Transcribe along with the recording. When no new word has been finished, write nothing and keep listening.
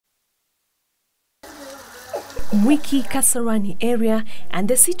Mwiki Kasarani area, and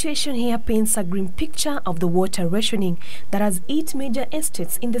the situation here paints a grim picture of the water rationing that has hit major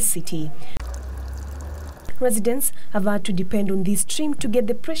estates in the city. Residents have had to depend on this stream to get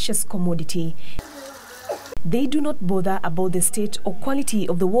the precious commodity. They do not bother about the state or quality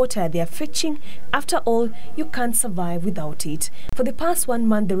of the water they are fetching. After all, you can't survive without it. For the past 1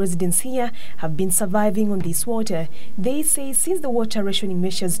 month, the residents here have been surviving on this water. They say since the water rationing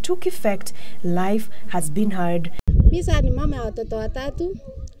measures took effect, life has been hard. Misa ni mama ya watoto watatu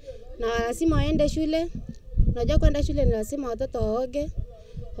na lazima waende shule. Unajua kwenda shule ni lazima watoto waoge,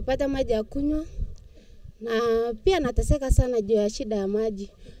 wapate maji ya kunywa. Na pia nateseka sana juu ya shida ya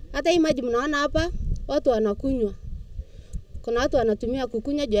maji. Hata hii maji mnaona hapa, watu wanakunywa. Kuna watu wanatumia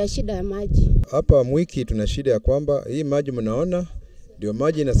kukunywa juu ya shida ya maji. Hapa Mwiki tuna shida ya kwamba hii maji mnaona ndio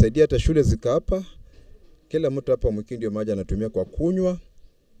maji inasaidia hata shule zika hapa. Kila mtu hapa Mwiki ndio maji anatumia kwa kunywa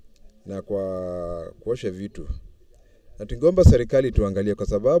na kwa kuosha vitu. Na tungeomba serikali tuangalie kwa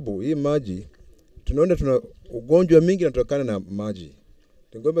sababu hii maji tunaona tuna ugonjwa mingi unatokana na maji.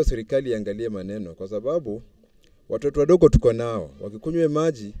 Tungeomba serikali iangalie maneno kwa sababu watoto wadogo tuko nao wakikunywa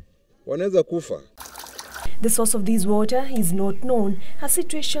maji wanaweza kufa. The source of this water is not known, a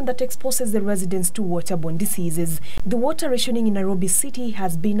situation that exposes the residents to waterborne diseases. The water rationing in Nairobi city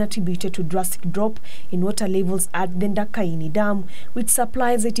has been attributed to drastic drop in water levels at the Ndakaini Dam, which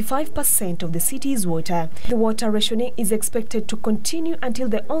supplies 85% of the city's water. The water rationing is expected to continue until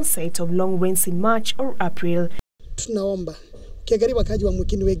the onset of long rains in March or April. Tunaomba kiangalia wakaji wa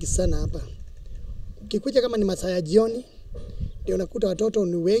Mwiki wengi sana hapa. Ukikuja kama ni masaa ya jioni, ndio unakuta watoto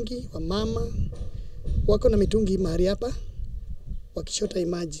ni wengi, wa mama wako na mitungi mahali hapa wakishota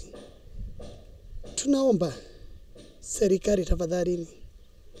maji. Tunaomba serikali tafadhali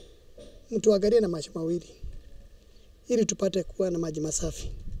mtu angalie na maji mawili ili tupate kuwa na maji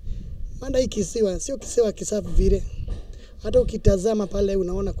masafi. Maana hii kisiwa sio kisiwa kisafi vile. Hata ukitazama pale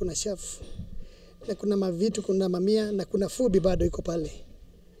unaona kuna shafu na kuna mavitu, kuna mamia na kuna fubi bado iko pale.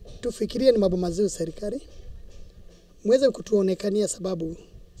 Tufikirie ni mambo mazuri serikali. Mweze kutuonekania sababu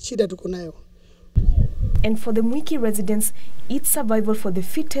shida tuko nayo. And for the Mwiki residents, it's survival for the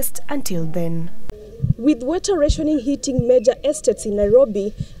fittest until then. With water rationing hitting major estates in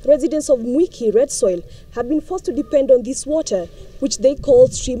Nairobi, residents of Mwiki Red Soil have been forced to depend on this water, which they call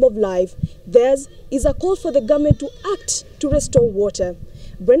stream of life. Theirs is a call for the government to act to restore water.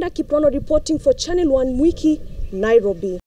 Brenda Kiprono reporting for Channel 1 Mwiki, Nairobi.